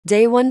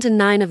Day 1 to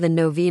 9 of the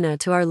Novena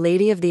to Our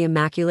Lady of the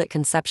Immaculate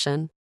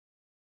Conception.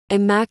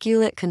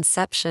 Immaculate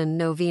Conception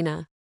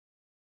Novena.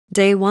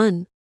 Day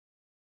 1.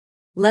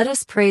 Let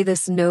us pray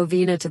this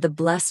novena to the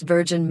Blessed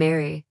Virgin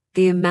Mary,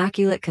 the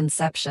Immaculate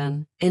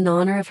Conception, in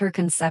honor of her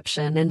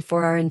conception and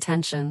for our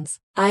intentions.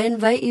 I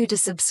invite you to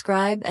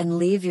subscribe and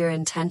leave your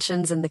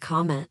intentions in the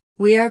comment.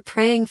 We are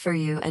praying for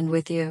you and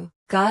with you.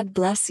 God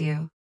bless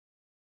you.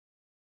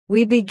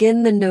 We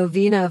begin the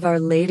novena of Our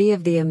Lady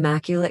of the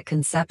Immaculate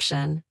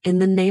Conception, in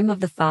the name of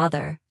the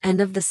Father,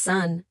 and of the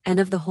Son, and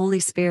of the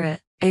Holy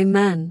Spirit.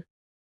 Amen.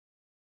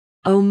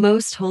 O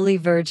most holy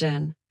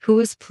Virgin, who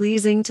was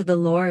pleasing to the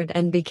Lord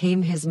and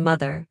became his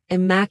mother,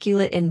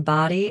 immaculate in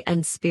body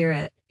and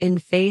spirit, in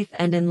faith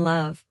and in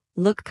love,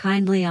 look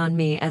kindly on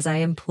me as I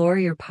implore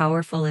your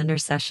powerful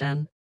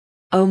intercession.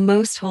 O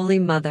most holy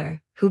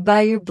Mother, who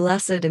by your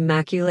blessed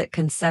Immaculate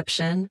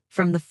Conception,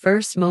 from the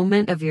first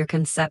moment of your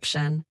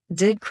conception,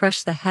 did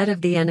crush the head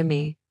of the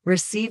enemy,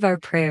 receive our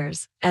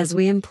prayers, as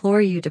we implore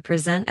you to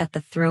present at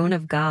the throne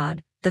of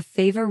God the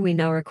favor we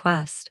now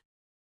request.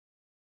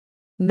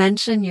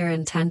 Mention your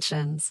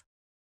intentions.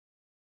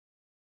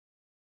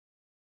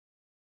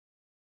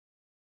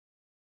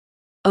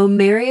 O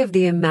Mary of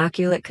the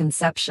Immaculate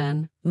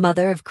Conception,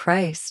 Mother of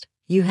Christ,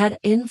 you had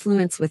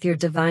influence with your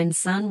divine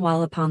Son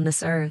while upon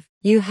this earth.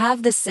 You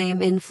have the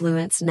same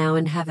influence now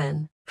in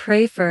heaven.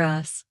 Pray for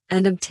us,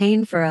 and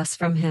obtain for us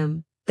from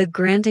him the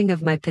granting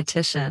of my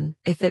petition,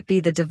 if it be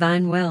the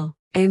divine will.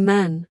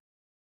 Amen.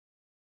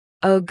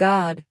 O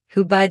God,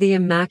 who by the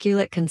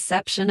Immaculate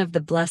Conception of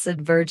the Blessed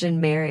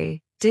Virgin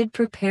Mary, did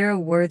prepare a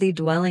worthy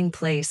dwelling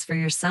place for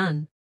your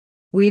Son,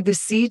 we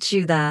beseech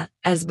you that,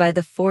 as by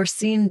the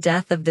foreseen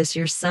death of this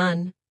your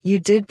Son, you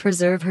did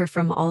preserve her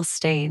from all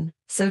stain,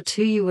 so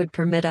too you would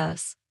permit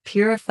us,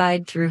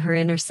 purified through her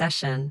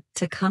intercession,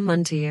 to come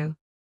unto you.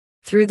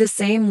 Through the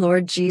same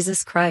Lord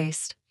Jesus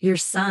Christ, your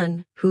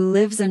Son, who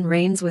lives and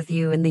reigns with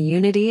you in the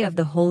unity of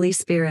the Holy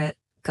Spirit,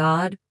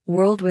 God,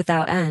 world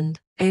without end.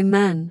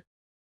 Amen.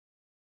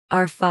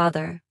 Our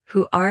Father,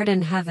 who art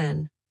in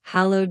heaven,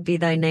 hallowed be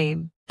thy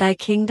name. Thy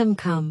kingdom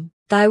come,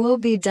 thy will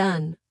be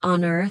done,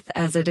 on earth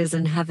as it is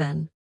in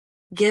heaven.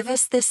 Give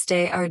us this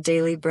day our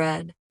daily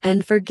bread,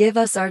 and forgive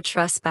us our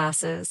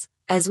trespasses,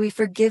 as we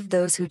forgive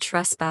those who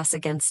trespass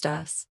against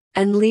us.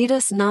 And lead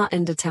us not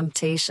into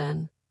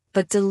temptation,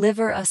 but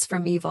deliver us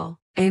from evil.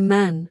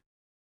 Amen.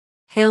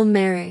 Hail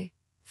Mary,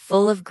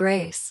 full of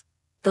grace,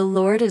 the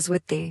Lord is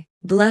with thee.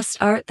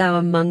 Blessed art thou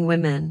among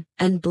women,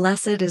 and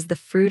blessed is the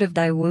fruit of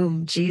thy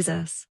womb,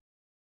 Jesus.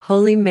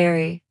 Holy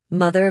Mary,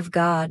 Mother of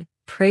God,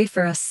 pray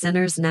for us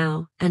sinners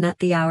now, and at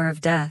the hour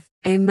of death.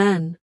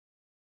 Amen.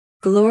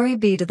 Glory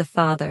be to the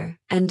Father,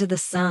 and to the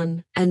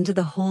Son, and to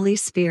the Holy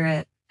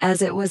Spirit,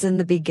 as it was in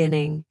the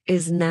beginning,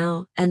 is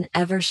now, and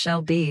ever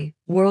shall be,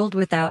 world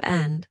without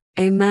end.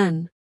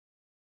 Amen.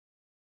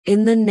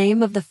 In the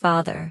name of the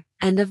Father,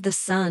 and of the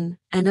Son,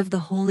 and of the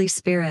Holy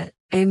Spirit.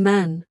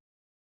 Amen.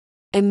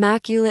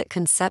 Immaculate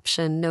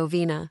Conception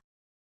Novena.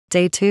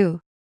 Day 2.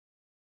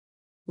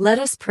 Let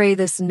us pray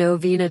this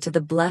novena to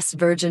the Blessed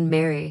Virgin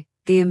Mary,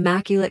 the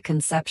Immaculate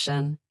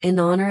Conception, in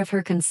honor of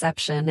her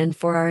conception and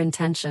for our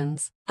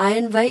intentions. I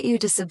invite you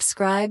to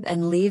subscribe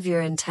and leave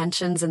your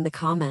intentions in the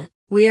comment.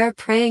 We are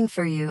praying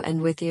for you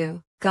and with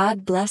you.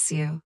 God bless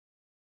you.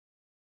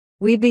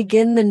 We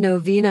begin the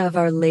novena of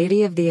Our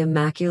Lady of the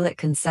Immaculate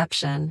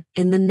Conception,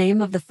 in the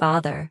name of the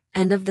Father,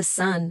 and of the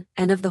Son,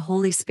 and of the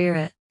Holy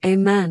Spirit.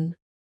 Amen.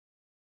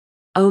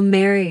 O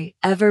Mary,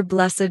 ever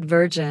blessed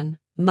Virgin,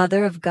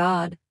 Mother of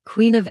God,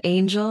 Queen of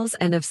angels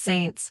and of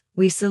saints,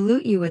 we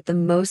salute you with the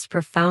most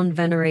profound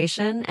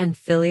veneration and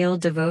filial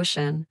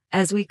devotion,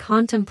 as we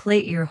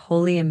contemplate your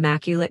holy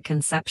Immaculate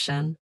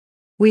Conception.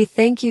 We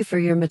thank you for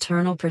your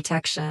maternal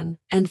protection,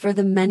 and for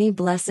the many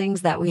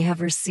blessings that we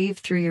have received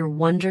through your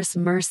wondrous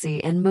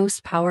mercy and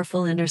most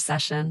powerful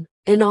intercession.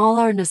 In all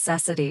our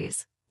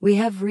necessities, we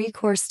have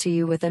recourse to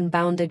you with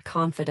unbounded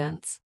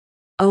confidence.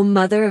 O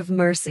Mother of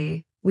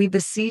Mercy, we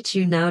beseech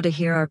you now to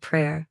hear our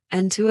prayer,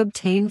 and to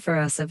obtain for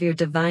us of your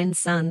divine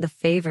Son the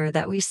favor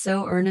that we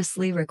so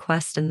earnestly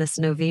request in this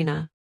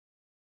novena.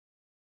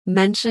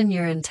 Mention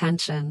your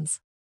intentions.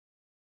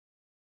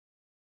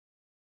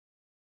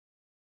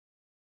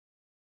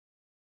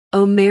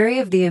 O Mary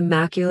of the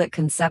Immaculate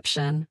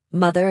Conception,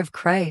 Mother of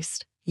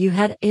Christ, you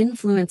had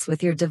influence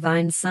with your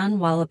divine Son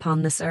while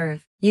upon this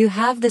earth. You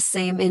have the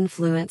same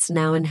influence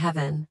now in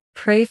heaven.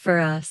 Pray for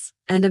us,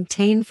 and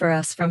obtain for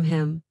us from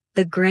him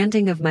the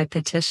granting of my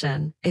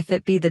petition, if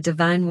it be the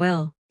divine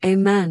will.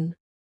 Amen.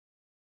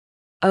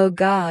 O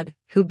God,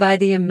 who by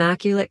the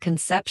Immaculate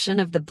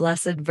Conception of the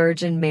Blessed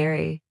Virgin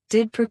Mary,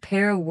 did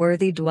prepare a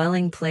worthy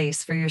dwelling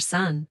place for your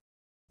Son,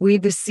 we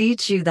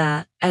beseech you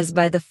that, as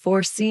by the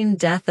foreseen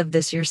death of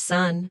this your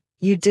Son,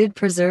 you did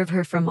preserve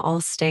her from all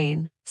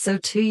stain, so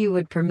too you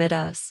would permit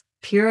us,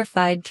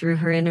 purified through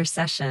her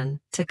intercession,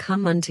 to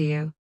come unto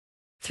you.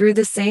 Through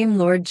the same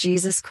Lord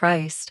Jesus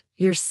Christ,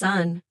 your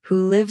Son,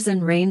 who lives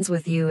and reigns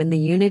with you in the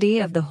unity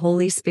of the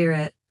Holy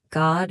Spirit,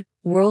 God,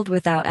 world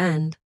without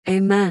end.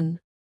 Amen.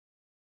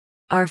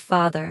 Our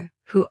Father,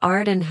 who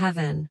art in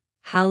heaven,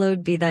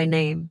 hallowed be thy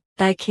name.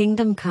 Thy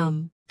kingdom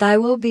come, thy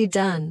will be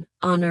done,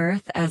 on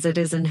earth as it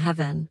is in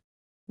heaven.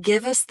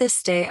 Give us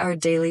this day our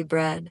daily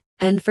bread,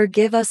 and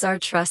forgive us our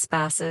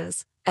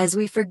trespasses, as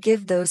we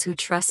forgive those who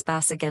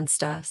trespass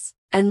against us.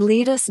 And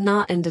lead us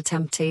not into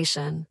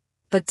temptation,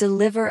 but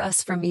deliver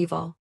us from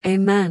evil.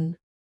 Amen.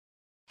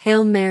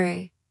 Hail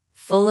Mary,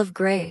 full of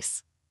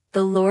grace,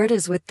 the Lord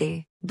is with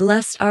thee.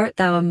 Blessed art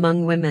thou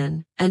among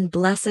women, and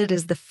blessed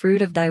is the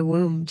fruit of thy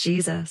womb,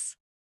 Jesus.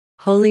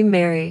 Holy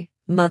Mary,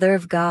 Mother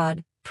of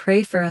God,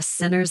 pray for us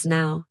sinners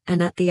now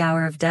and at the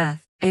hour of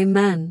death.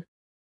 Amen.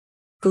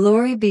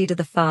 Glory be to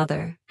the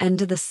Father, and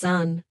to the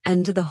Son,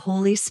 and to the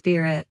Holy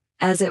Spirit,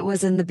 as it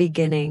was in the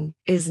beginning,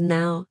 is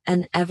now,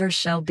 and ever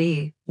shall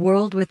be,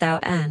 world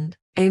without end.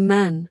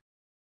 Amen.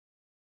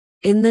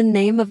 In the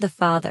name of the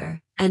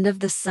Father, and of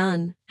the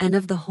Son, and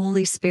of the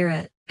Holy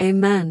Spirit.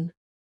 Amen.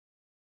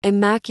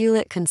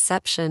 Immaculate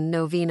Conception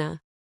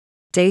Novena.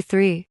 Day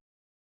 3.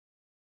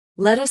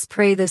 Let us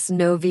pray this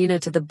novena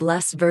to the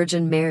Blessed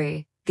Virgin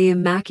Mary, the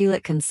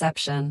Immaculate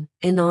Conception,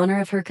 in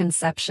honor of her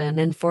conception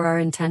and for our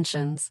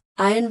intentions.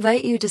 I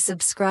invite you to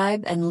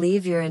subscribe and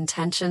leave your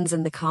intentions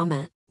in the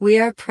comment. We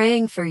are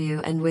praying for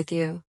you and with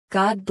you.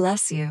 God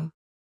bless you.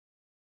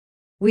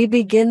 We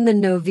begin the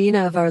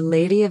novena of Our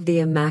Lady of the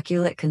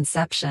Immaculate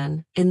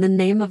Conception, in the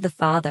name of the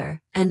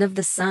Father, and of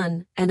the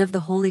Son, and of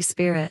the Holy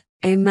Spirit.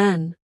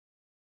 Amen.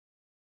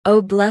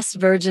 O Blessed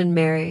Virgin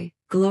Mary,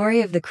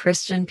 glory of the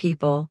Christian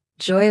people,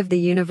 joy of the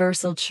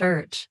universal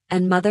Church,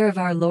 and Mother of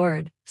our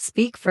Lord,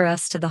 speak for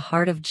us to the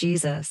heart of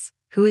Jesus,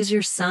 who is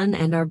your Son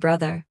and our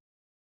brother.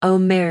 O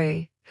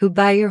Mary, who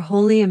by your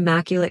holy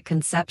Immaculate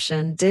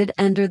Conception did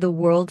enter the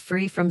world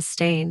free from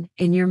stain,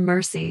 in your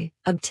mercy,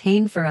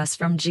 obtain for us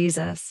from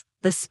Jesus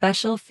the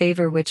special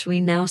favor which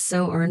we now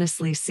so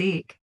earnestly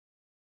seek.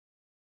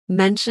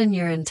 Mention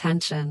your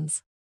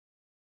intentions.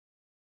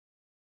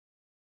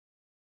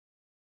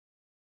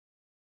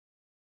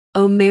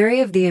 O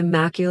Mary of the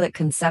Immaculate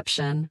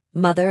Conception,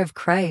 Mother of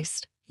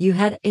Christ, you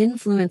had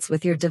influence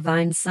with your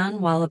divine Son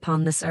while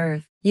upon this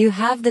earth. You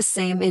have the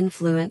same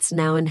influence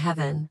now in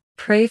heaven.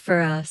 Pray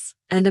for us,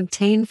 and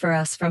obtain for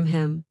us from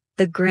him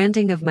the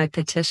granting of my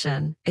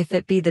petition, if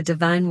it be the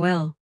divine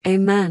will.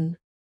 Amen.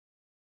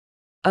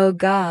 O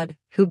God,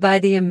 who by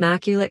the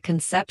Immaculate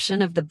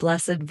Conception of the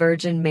Blessed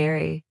Virgin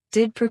Mary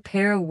did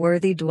prepare a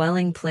worthy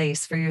dwelling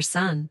place for your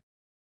Son,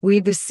 we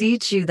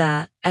beseech you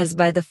that, as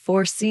by the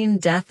foreseen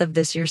death of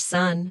this your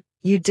Son,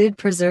 you did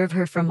preserve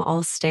her from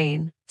all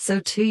stain,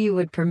 so too you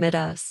would permit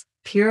us,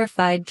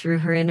 purified through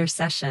her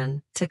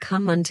intercession, to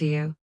come unto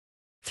you.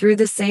 Through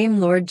the same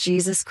Lord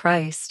Jesus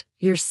Christ,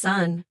 your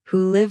Son,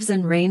 who lives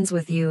and reigns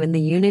with you in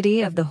the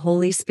unity of the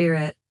Holy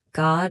Spirit,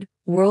 God,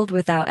 world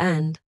without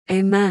end.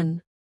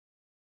 Amen.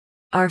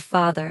 Our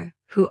Father,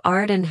 who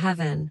art in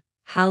heaven,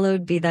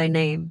 hallowed be thy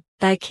name.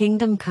 Thy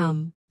kingdom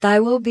come, thy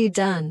will be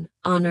done,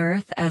 on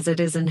earth as it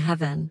is in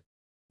heaven.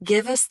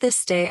 Give us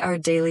this day our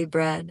daily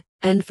bread,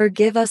 and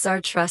forgive us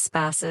our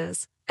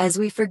trespasses, as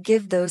we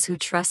forgive those who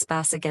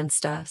trespass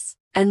against us.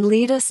 And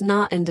lead us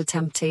not into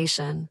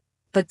temptation,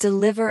 but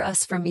deliver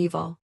us from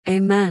evil.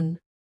 Amen.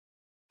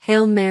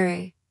 Hail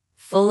Mary,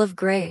 full of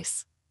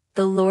grace,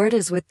 the Lord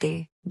is with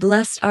thee.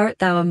 Blessed art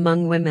thou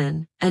among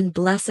women, and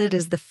blessed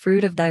is the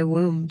fruit of thy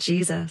womb,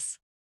 Jesus.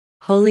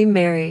 Holy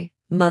Mary,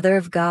 Mother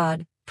of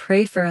God,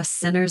 pray for us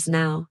sinners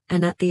now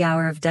and at the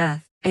hour of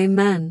death.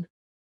 Amen.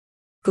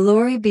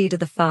 Glory be to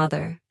the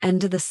Father, and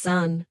to the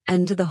Son,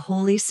 and to the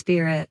Holy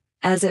Spirit,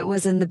 as it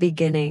was in the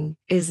beginning,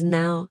 is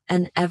now,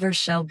 and ever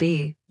shall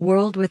be,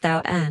 world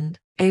without end.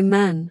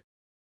 Amen.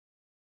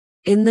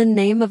 In the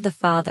name of the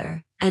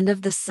Father, and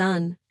of the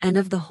Son, and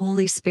of the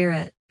Holy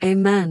Spirit.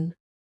 Amen.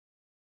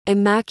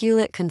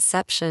 Immaculate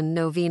Conception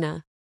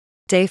Novena.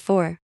 Day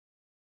 4.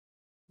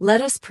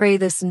 Let us pray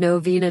this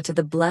novena to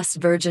the Blessed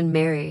Virgin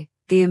Mary,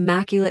 the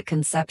Immaculate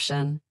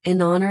Conception,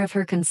 in honor of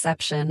her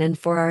conception and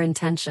for our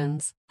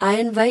intentions. I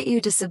invite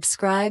you to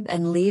subscribe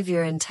and leave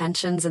your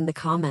intentions in the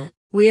comment.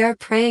 We are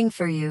praying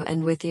for you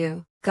and with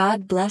you.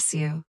 God bless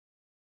you.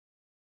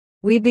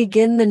 We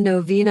begin the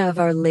novena of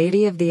Our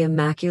Lady of the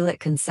Immaculate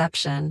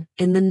Conception,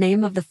 in the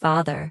name of the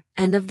Father,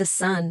 and of the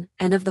Son,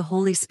 and of the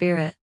Holy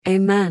Spirit.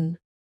 Amen.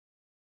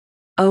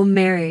 O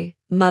Mary,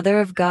 Mother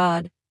of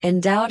God,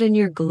 endowed in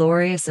your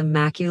glorious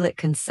Immaculate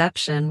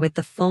Conception with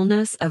the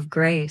fullness of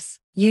grace,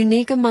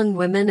 unique among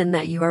women in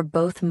that you are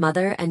both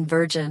Mother and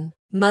Virgin,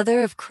 Mother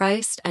of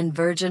Christ and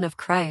Virgin of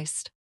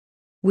Christ,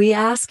 we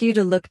ask you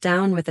to look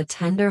down with a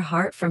tender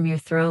heart from your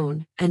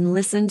throne and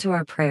listen to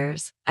our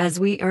prayers, as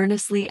we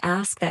earnestly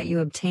ask that you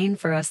obtain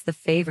for us the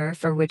favor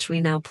for which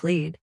we now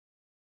plead.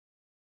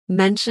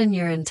 Mention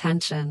your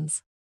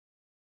intentions.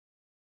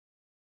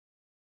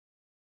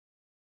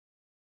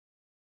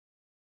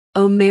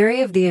 O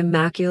Mary of the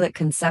Immaculate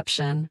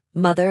Conception,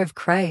 Mother of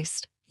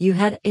Christ, you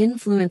had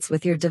influence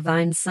with your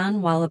divine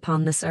Son while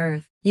upon this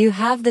earth. You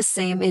have the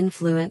same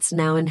influence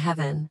now in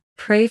heaven.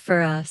 Pray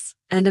for us,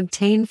 and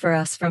obtain for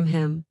us from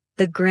him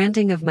the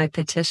granting of my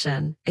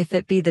petition, if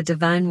it be the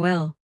divine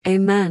will.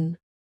 Amen.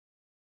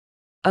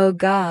 O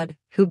God,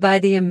 who by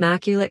the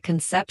Immaculate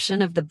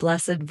Conception of the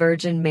Blessed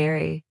Virgin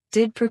Mary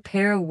did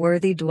prepare a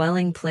worthy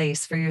dwelling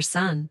place for your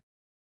Son,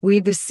 we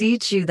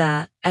beseech you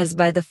that, as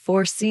by the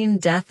foreseen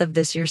death of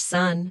this your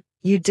Son,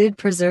 you did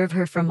preserve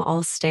her from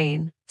all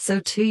stain, so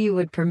too you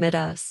would permit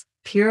us,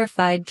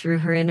 purified through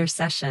her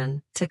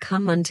intercession, to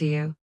come unto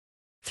you.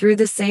 Through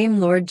the same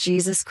Lord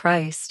Jesus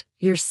Christ,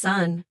 your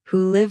Son,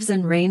 who lives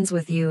and reigns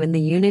with you in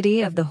the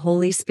unity of the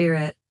Holy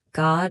Spirit,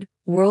 God,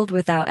 world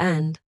without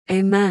end.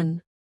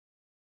 Amen.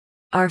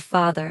 Our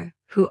Father,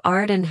 who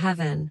art in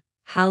heaven,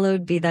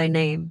 hallowed be thy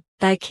name.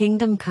 Thy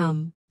kingdom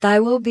come, thy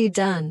will be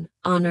done,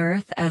 on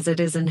earth as it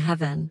is in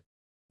heaven.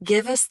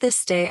 Give us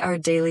this day our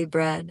daily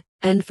bread,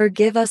 and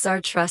forgive us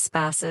our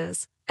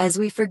trespasses, as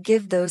we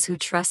forgive those who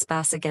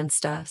trespass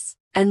against us.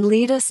 And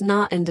lead us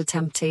not into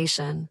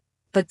temptation,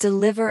 but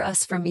deliver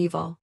us from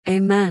evil.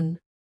 Amen.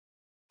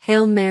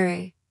 Hail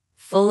Mary,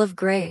 full of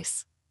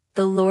grace,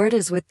 the Lord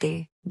is with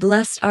thee.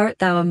 Blessed art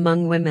thou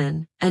among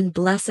women, and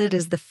blessed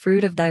is the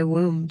fruit of thy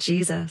womb,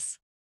 Jesus.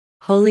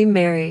 Holy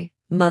Mary,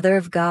 Mother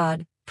of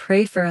God,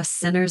 pray for us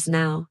sinners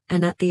now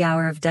and at the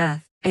hour of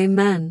death.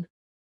 Amen.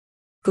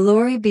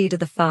 Glory be to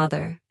the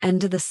Father, and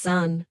to the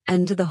Son,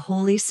 and to the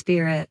Holy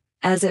Spirit,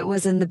 as it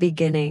was in the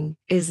beginning,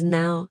 is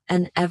now,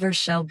 and ever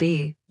shall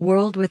be,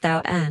 world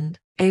without end.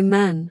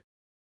 Amen.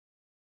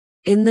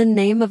 In the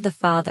name of the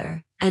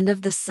Father, and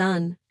of the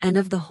Son, and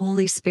of the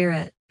Holy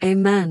Spirit.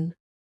 Amen.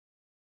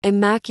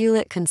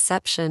 Immaculate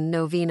Conception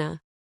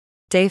Novena.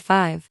 Day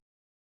 5.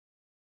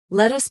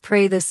 Let us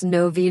pray this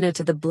novena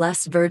to the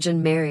Blessed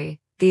Virgin Mary,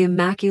 the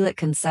Immaculate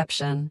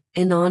Conception,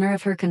 in honor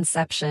of her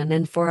conception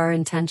and for our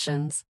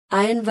intentions.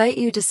 I invite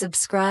you to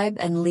subscribe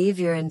and leave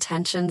your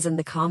intentions in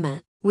the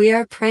comment. We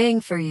are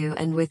praying for you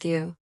and with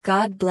you.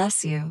 God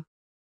bless you.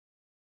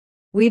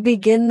 We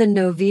begin the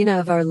novena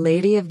of Our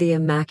Lady of the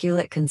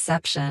Immaculate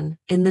Conception,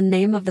 in the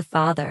name of the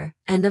Father,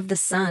 and of the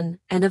Son,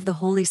 and of the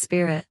Holy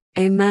Spirit.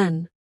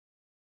 Amen.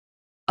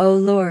 O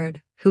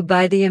Lord, who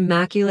by the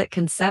Immaculate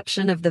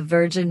Conception of the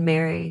Virgin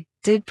Mary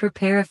did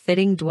prepare a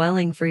fitting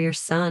dwelling for your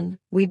Son,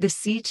 we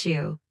beseech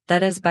you,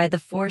 that as by the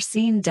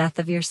foreseen death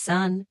of your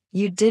Son,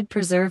 you did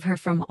preserve her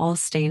from all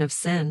stain of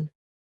sin,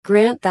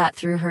 grant that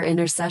through her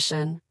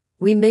intercession,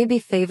 we may be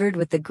favored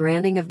with the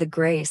granting of the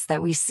grace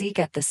that we seek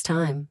at this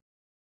time.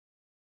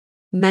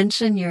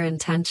 Mention your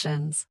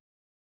intentions.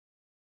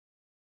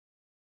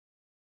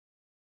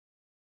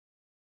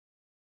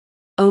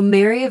 O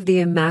Mary of the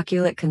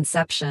Immaculate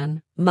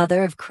Conception,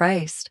 Mother of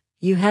Christ,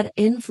 you had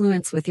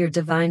influence with your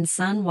divine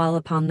Son while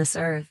upon this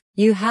earth.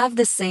 You have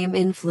the same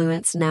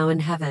influence now in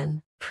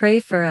heaven.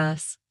 Pray for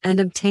us, and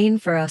obtain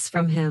for us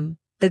from him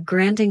the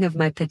granting of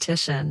my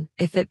petition,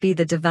 if it be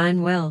the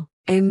divine will.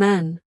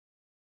 Amen.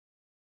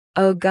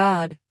 O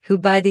God, who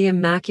by the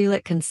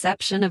Immaculate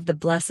Conception of the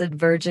Blessed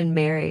Virgin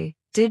Mary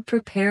did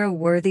prepare a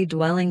worthy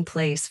dwelling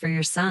place for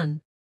your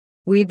Son,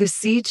 we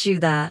beseech you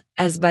that,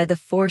 as by the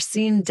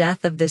foreseen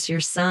death of this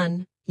your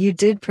Son, you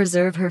did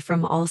preserve her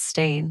from all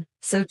stain,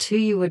 so too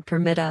you would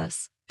permit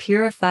us,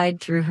 purified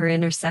through her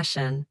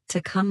intercession,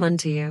 to come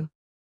unto you.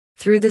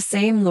 Through the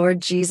same Lord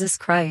Jesus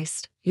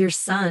Christ, your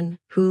Son,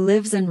 who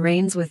lives and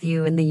reigns with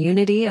you in the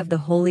unity of the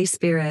Holy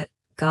Spirit,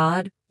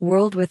 God,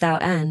 world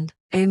without end.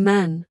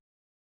 Amen.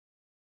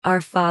 Our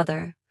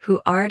Father,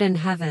 who art in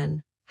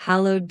heaven,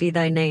 hallowed be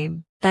thy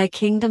name. Thy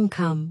kingdom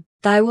come,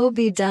 thy will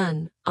be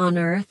done, on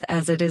earth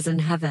as it is in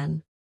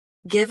heaven.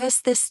 Give us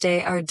this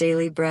day our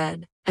daily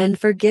bread, and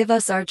forgive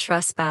us our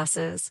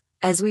trespasses,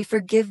 as we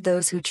forgive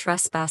those who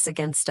trespass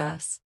against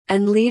us.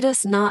 And lead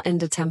us not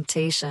into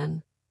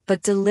temptation,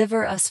 but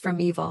deliver us from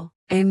evil.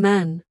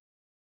 Amen.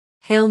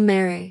 Hail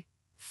Mary,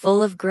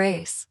 full of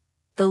grace,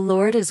 the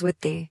Lord is with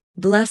thee.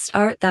 Blessed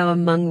art thou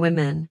among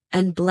women,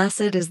 and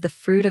blessed is the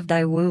fruit of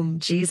thy womb,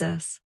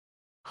 Jesus.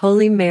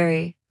 Holy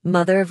Mary,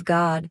 Mother of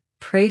God,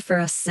 pray for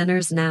us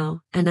sinners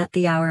now and at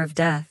the hour of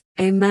death.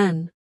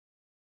 Amen.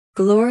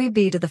 Glory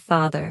be to the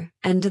Father,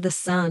 and to the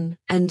Son,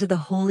 and to the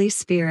Holy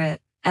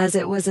Spirit, as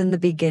it was in the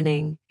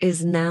beginning,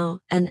 is now,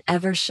 and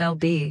ever shall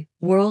be,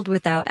 world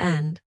without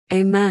end.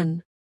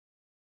 Amen.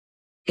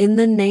 In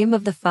the name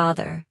of the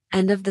Father,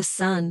 and of the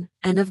Son,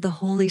 and of the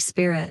Holy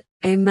Spirit.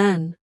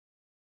 Amen.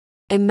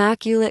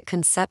 Immaculate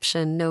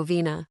Conception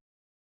Novena.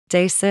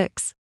 Day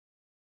 6.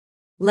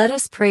 Let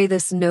us pray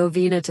this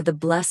novena to the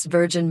Blessed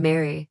Virgin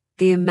Mary,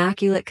 the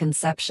Immaculate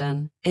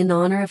Conception, in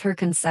honor of her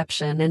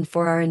conception and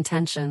for our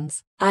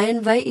intentions. I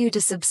invite you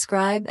to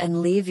subscribe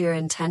and leave your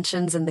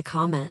intentions in the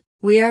comment.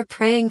 We are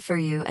praying for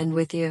you and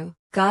with you.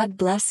 God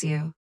bless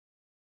you.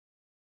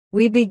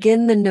 We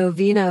begin the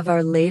novena of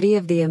Our Lady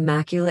of the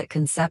Immaculate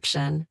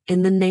Conception,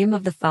 in the name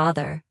of the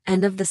Father,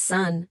 and of the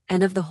Son,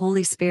 and of the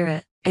Holy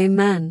Spirit.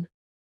 Amen.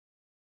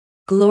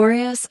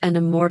 Glorious and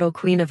immortal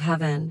Queen of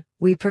Heaven,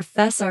 we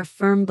profess our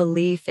firm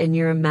belief in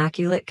your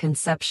Immaculate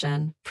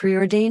Conception,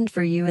 preordained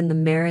for you in the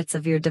merits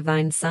of your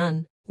divine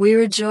Son. We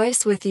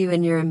rejoice with you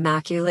in your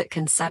Immaculate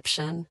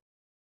Conception.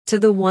 To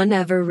the one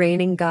ever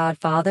reigning God,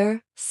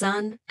 Father,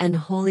 Son, and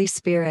Holy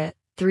Spirit,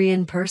 three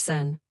in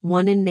person,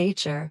 one in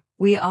nature,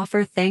 we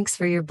offer thanks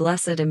for your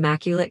blessed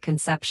Immaculate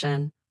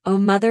Conception, O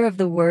Mother of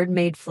the Word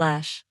made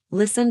flesh,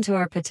 listen to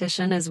our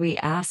petition as we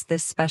ask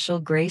this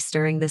special grace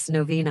during this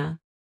novena.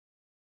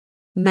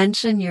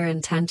 Mention your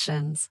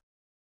intentions.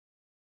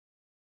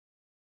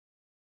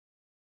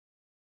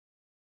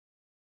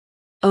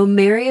 O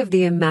Mary of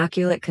the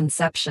Immaculate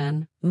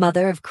Conception,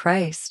 Mother of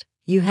Christ,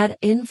 you had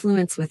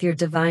influence with your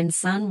divine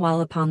Son while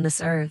upon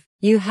this earth.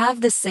 You have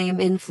the same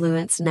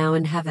influence now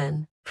in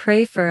heaven.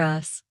 Pray for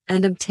us,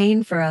 and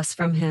obtain for us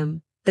from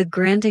him the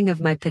granting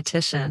of my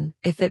petition,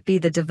 if it be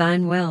the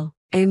divine will.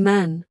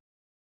 Amen.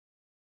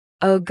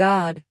 O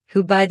God,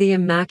 who by the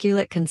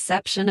Immaculate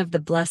Conception of the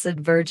Blessed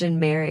Virgin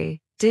Mary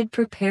did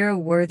prepare a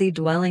worthy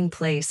dwelling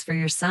place for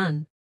your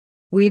Son,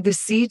 we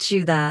beseech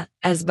you that,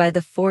 as by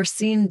the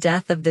foreseen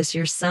death of this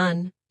your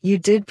Son, you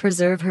did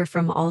preserve her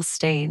from all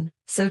stain,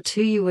 so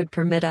too you would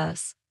permit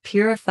us,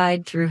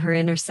 purified through her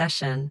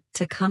intercession,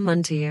 to come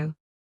unto you.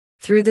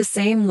 Through the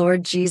same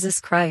Lord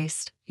Jesus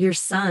Christ, your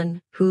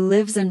Son, who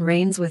lives and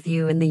reigns with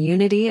you in the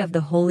unity of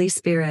the Holy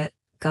Spirit,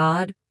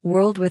 God,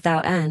 world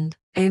without end.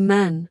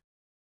 Amen.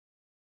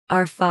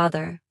 Our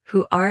Father,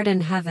 who art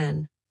in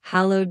heaven,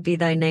 hallowed be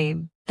thy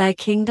name. Thy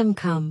kingdom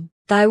come,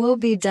 thy will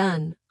be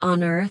done,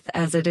 on earth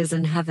as it is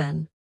in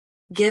heaven.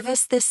 Give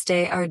us this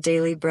day our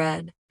daily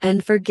bread,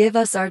 and forgive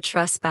us our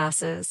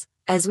trespasses,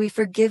 as we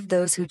forgive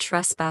those who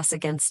trespass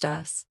against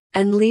us.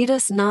 And lead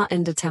us not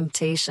into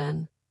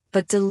temptation,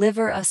 but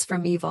deliver us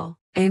from evil.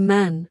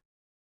 Amen.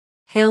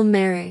 Hail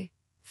Mary,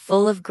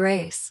 full of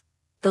grace,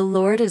 the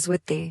Lord is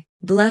with thee.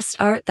 Blessed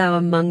art thou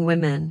among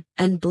women,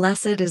 and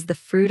blessed is the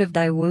fruit of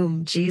thy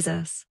womb,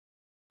 Jesus.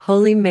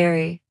 Holy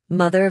Mary,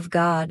 Mother of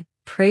God,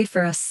 pray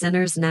for us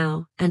sinners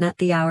now, and at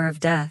the hour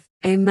of death.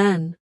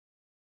 Amen.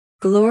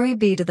 Glory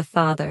be to the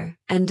Father,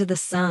 and to the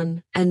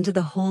Son, and to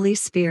the Holy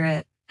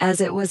Spirit,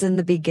 as it was in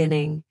the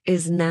beginning,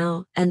 is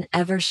now, and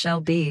ever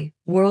shall be,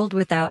 world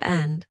without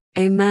end.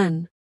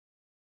 Amen.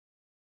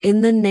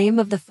 In the name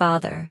of the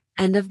Father,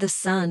 and of the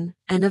Son,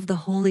 and of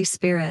the Holy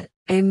Spirit.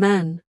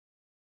 Amen.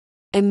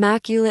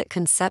 Immaculate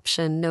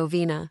Conception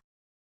Novena.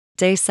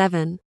 Day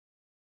 7.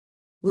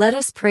 Let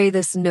us pray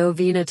this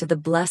novena to the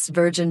Blessed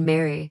Virgin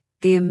Mary,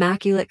 the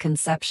Immaculate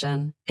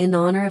Conception, in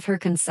honor of her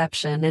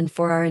conception and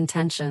for our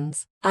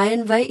intentions. I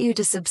invite you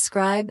to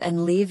subscribe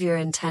and leave your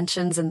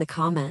intentions in the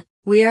comment.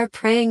 We are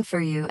praying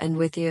for you and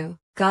with you.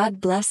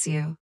 God bless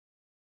you.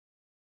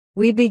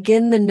 We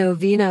begin the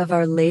novena of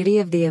Our Lady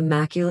of the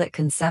Immaculate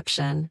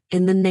Conception,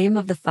 in the name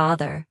of the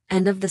Father,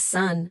 and of the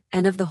Son,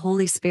 and of the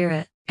Holy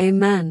Spirit.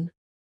 Amen.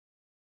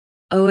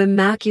 O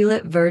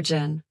Immaculate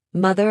Virgin,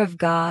 Mother of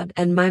God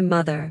and my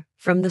Mother,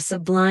 from the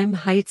sublime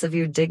heights of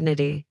your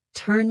dignity,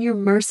 turn your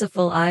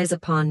merciful eyes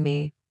upon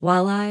me,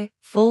 while I,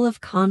 full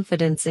of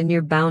confidence in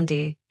your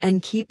bounty,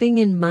 and keeping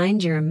in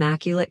mind your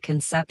Immaculate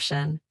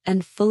Conception,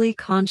 and fully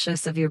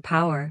conscious of your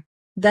power,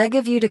 beg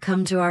of you to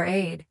come to our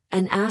aid,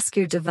 and ask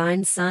your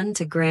divine Son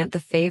to grant the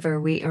favor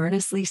we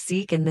earnestly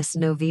seek in this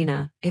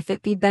novena, if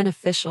it be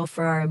beneficial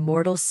for our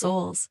immortal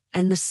souls,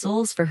 and the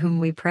souls for whom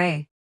we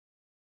pray.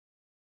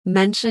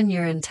 Mention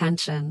your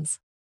intentions.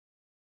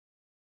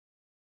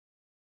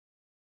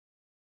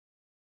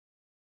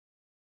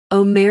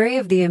 O Mary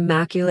of the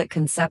Immaculate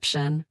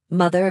Conception,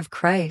 Mother of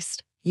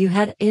Christ, you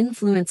had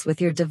influence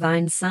with your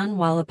divine Son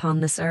while upon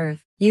this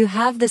earth. You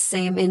have the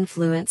same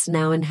influence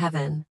now in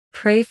heaven.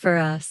 Pray for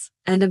us,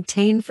 and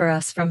obtain for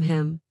us from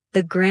him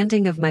the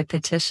granting of my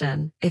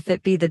petition, if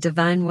it be the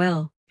divine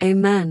will.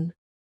 Amen.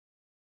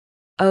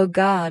 O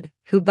God,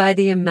 who by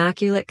the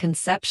Immaculate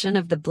Conception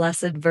of the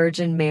Blessed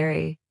Virgin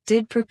Mary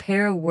did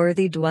prepare a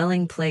worthy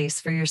dwelling place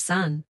for your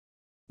Son,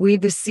 we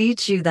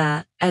beseech you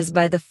that, as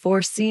by the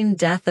foreseen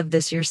death of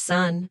this your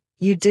Son,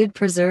 you did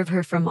preserve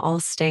her from all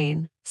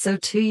stain, so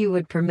too you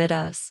would permit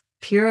us,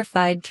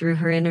 purified through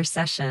her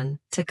intercession,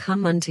 to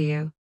come unto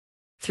you.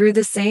 Through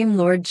the same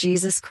Lord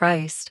Jesus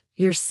Christ,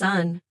 your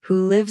Son,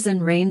 who lives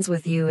and reigns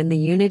with you in the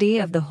unity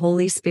of the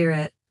Holy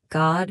Spirit,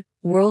 God,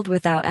 world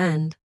without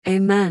end.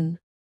 Amen.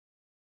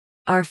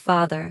 Our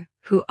Father,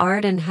 who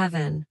art in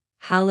heaven,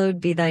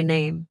 hallowed be thy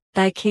name.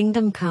 Thy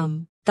kingdom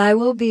come, thy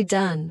will be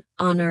done,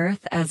 on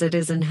earth as it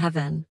is in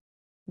heaven.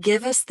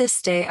 Give us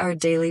this day our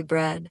daily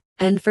bread,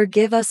 and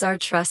forgive us our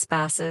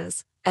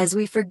trespasses, as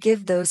we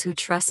forgive those who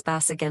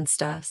trespass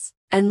against us.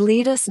 And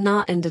lead us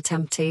not into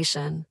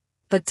temptation,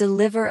 but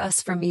deliver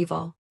us from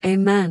evil.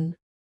 Amen.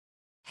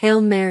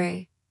 Hail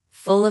Mary,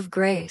 full of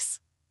grace,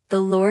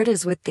 the Lord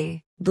is with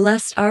thee.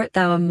 Blessed art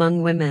thou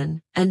among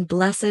women, and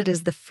blessed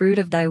is the fruit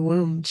of thy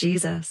womb,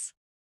 Jesus.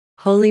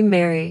 Holy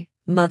Mary,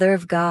 Mother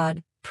of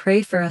God,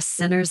 pray for us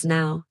sinners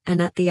now,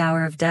 and at the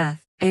hour of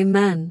death.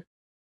 Amen.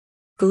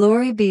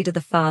 Glory be to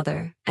the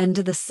Father, and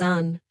to the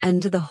Son,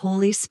 and to the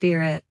Holy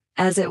Spirit,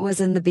 as it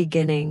was in the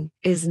beginning,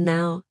 is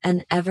now,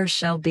 and ever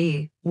shall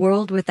be,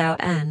 world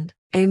without end.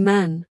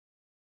 Amen.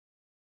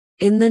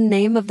 In the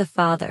name of the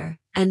Father,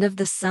 and of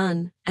the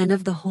Son, and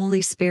of the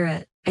Holy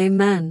Spirit.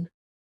 Amen.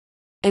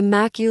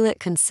 Immaculate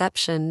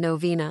Conception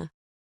Novena.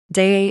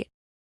 Day 8.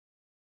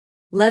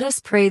 Let us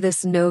pray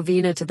this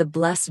novena to the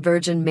Blessed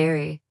Virgin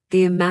Mary,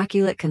 the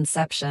Immaculate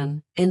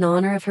Conception, in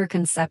honor of her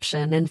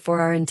conception and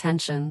for our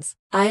intentions.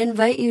 I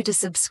invite you to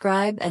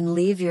subscribe and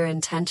leave your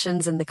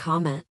intentions in the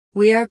comment.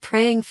 We are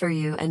praying for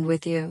you and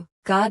with you.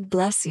 God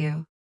bless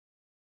you.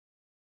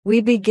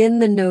 We begin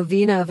the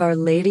Novena of Our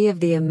Lady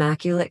of the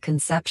Immaculate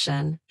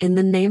Conception, in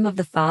the name of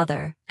the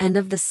Father, and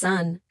of the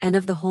Son, and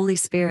of the Holy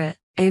Spirit.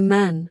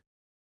 Amen.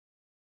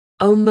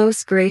 O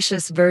most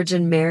gracious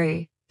Virgin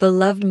Mary,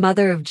 beloved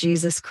Mother of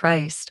Jesus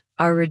Christ,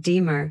 our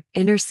Redeemer,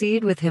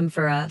 intercede with him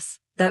for us,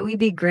 that we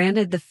be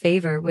granted the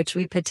favor which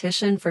we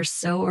petition for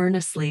so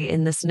earnestly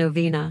in this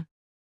novena.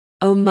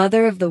 O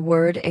Mother of the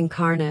Word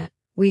incarnate,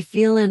 we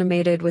feel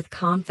animated with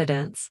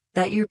confidence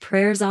that your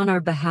prayers on our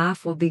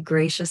behalf will be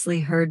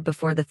graciously heard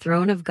before the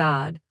throne of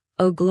God.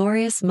 O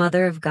glorious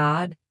Mother of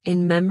God,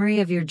 in memory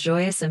of your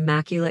joyous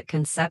Immaculate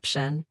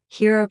Conception,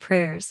 hear our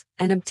prayers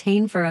and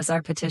obtain for us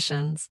our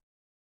petitions.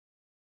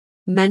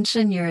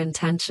 Mention your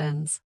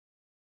intentions.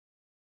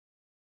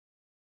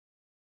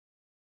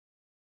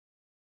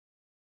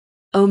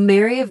 O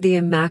Mary of the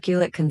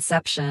Immaculate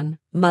Conception,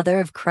 Mother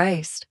of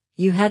Christ,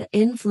 you had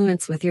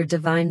influence with your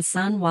divine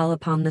Son while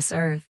upon this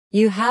earth.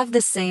 You have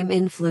the same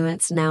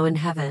influence now in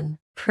heaven.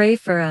 Pray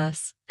for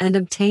us, and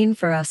obtain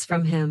for us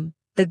from him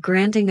the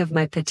granting of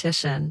my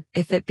petition,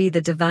 if it be the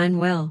divine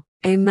will.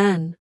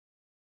 Amen.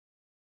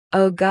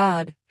 O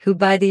God, who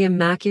by the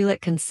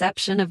Immaculate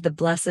Conception of the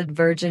Blessed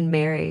Virgin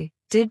Mary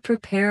did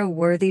prepare a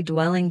worthy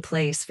dwelling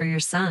place for your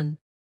Son,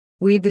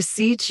 we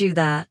beseech you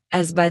that,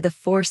 as by the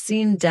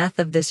foreseen death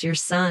of this your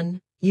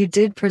Son, you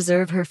did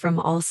preserve her from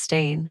all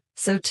stain,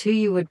 so too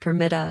you would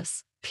permit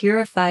us,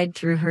 purified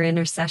through her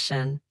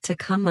intercession, to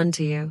come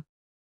unto you.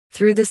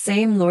 Through the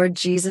same Lord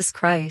Jesus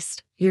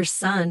Christ, your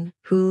Son,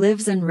 who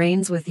lives and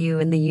reigns with you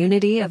in the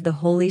unity of the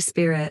Holy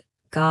Spirit,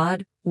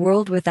 God,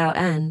 world without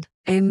end.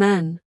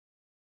 Amen.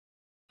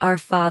 Our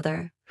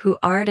Father, who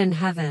art in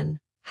heaven,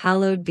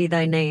 hallowed be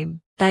thy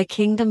name. Thy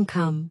kingdom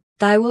come,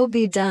 thy will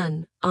be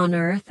done, on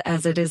earth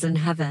as it is in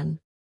heaven.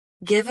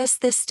 Give us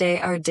this day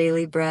our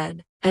daily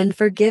bread, and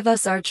forgive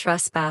us our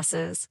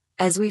trespasses,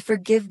 as we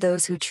forgive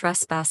those who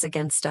trespass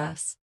against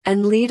us.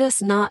 And lead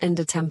us not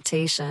into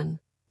temptation,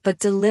 but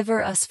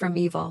deliver us from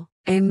evil.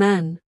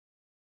 Amen.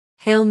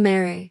 Hail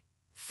Mary,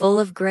 full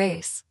of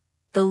grace,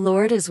 the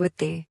Lord is with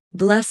thee.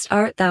 Blessed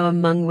art thou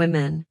among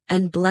women,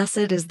 and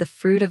blessed is the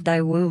fruit of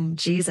thy womb,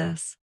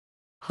 Jesus.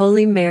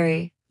 Holy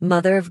Mary,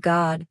 Mother of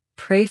God,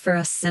 pray for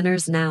us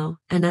sinners now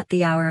and at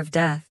the hour of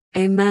death.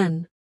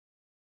 Amen.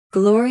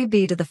 Glory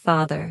be to the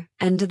Father,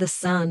 and to the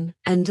Son,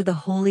 and to the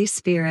Holy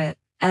Spirit,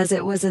 as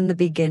it was in the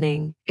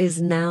beginning,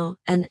 is now,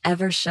 and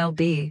ever shall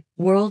be,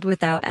 world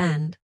without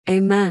end.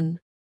 Amen.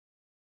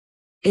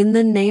 In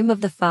the name of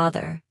the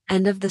Father,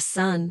 and of the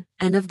Son,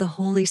 and of the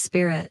Holy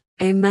Spirit.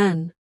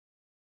 Amen.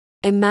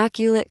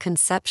 Immaculate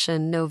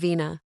Conception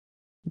Novena.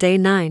 Day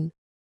 9.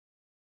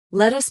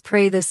 Let us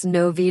pray this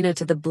novena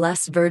to the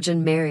Blessed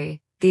Virgin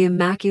Mary, the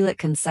Immaculate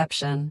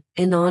Conception,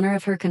 in honor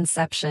of her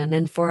conception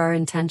and for our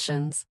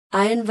intentions.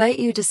 I invite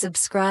you to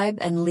subscribe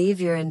and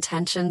leave your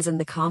intentions in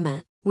the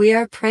comment. We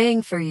are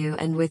praying for you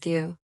and with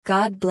you.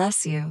 God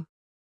bless you.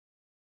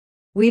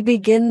 We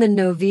begin the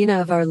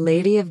novena of Our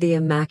Lady of the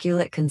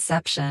Immaculate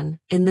Conception,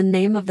 in the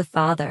name of the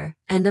Father,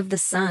 and of the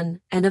Son,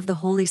 and of the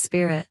Holy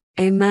Spirit.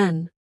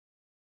 Amen.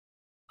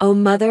 O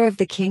Mother of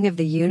the King of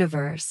the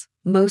universe,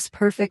 most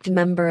perfect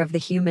member of the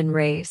human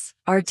race,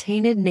 our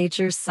tainted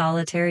nature's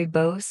solitary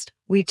boast,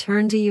 we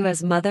turn to you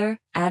as Mother,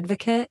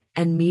 Advocate,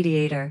 and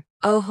Mediator.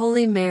 O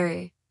Holy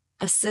Mary,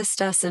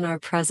 assist us in our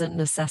present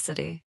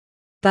necessity.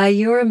 By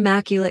your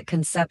Immaculate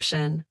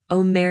Conception,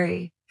 O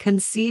Mary,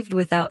 conceived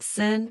without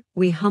sin,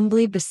 we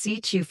humbly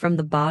beseech you from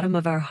the bottom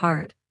of our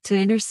heart to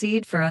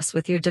intercede for us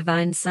with your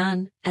divine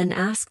Son, and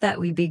ask that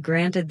we be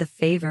granted the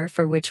favor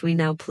for which we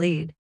now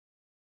plead.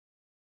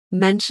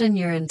 Mention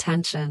your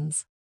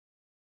intentions.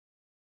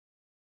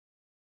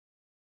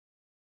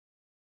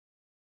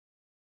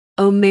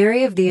 O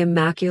Mary of the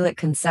Immaculate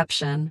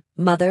Conception,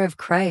 Mother of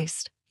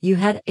Christ, you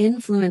had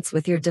influence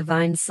with your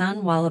divine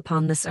Son while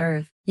upon this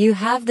earth. You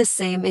have the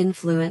same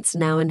influence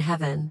now in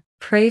heaven.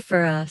 Pray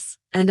for us,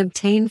 and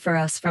obtain for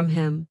us from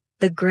him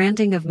the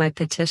granting of my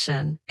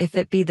petition, if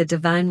it be the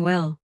divine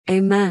will.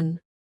 Amen.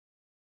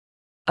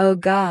 O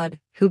God,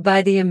 who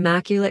by the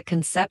Immaculate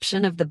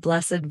Conception of the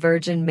Blessed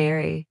Virgin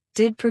Mary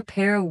did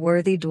prepare a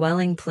worthy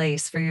dwelling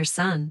place for your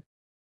Son,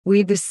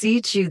 we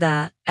beseech you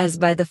that, as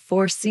by the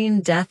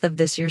foreseen death of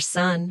this your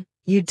Son,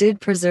 you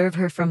did preserve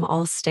her from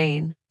all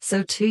stain,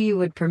 so too you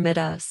would permit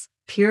us,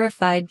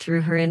 purified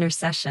through her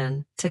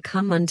intercession, to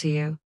come unto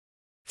you.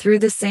 Through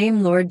the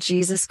same Lord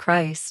Jesus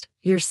Christ,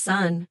 your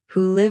Son,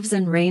 who lives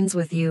and reigns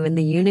with you in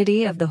the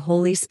unity of the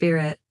Holy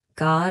Spirit,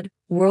 God,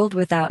 world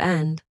without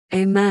end.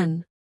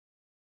 Amen.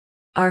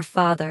 Our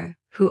Father,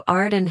 who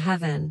art in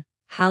heaven,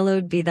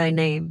 hallowed be thy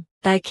name.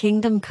 Thy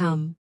kingdom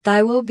come,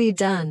 thy will be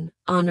done,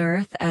 on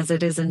earth as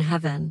it is in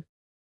heaven.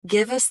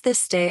 Give us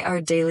this day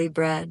our daily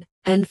bread,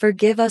 and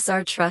forgive us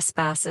our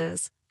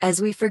trespasses,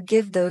 as we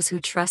forgive those who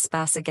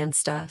trespass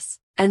against us.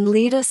 And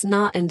lead us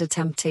not into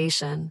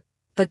temptation,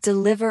 but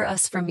deliver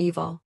us from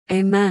evil.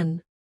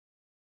 Amen.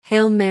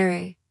 Hail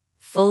Mary,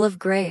 full of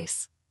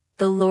grace,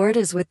 the Lord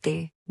is with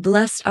thee.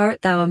 Blessed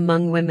art thou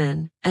among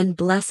women, and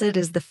blessed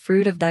is the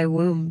fruit of thy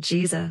womb,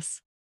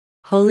 Jesus.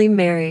 Holy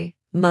Mary,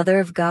 Mother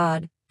of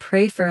God,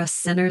 pray for us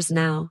sinners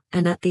now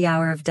and at the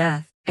hour of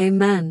death.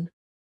 Amen.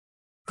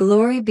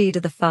 Glory be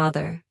to the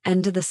Father,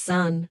 and to the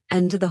Son,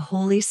 and to the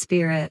Holy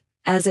Spirit,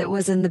 as it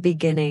was in the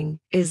beginning,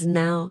 is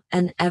now,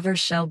 and ever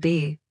shall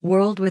be,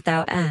 world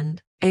without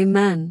end.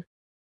 Amen.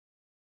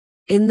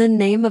 In the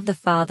name of the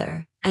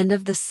Father, and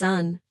of the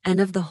Son, and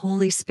of the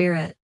Holy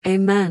Spirit.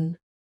 Amen.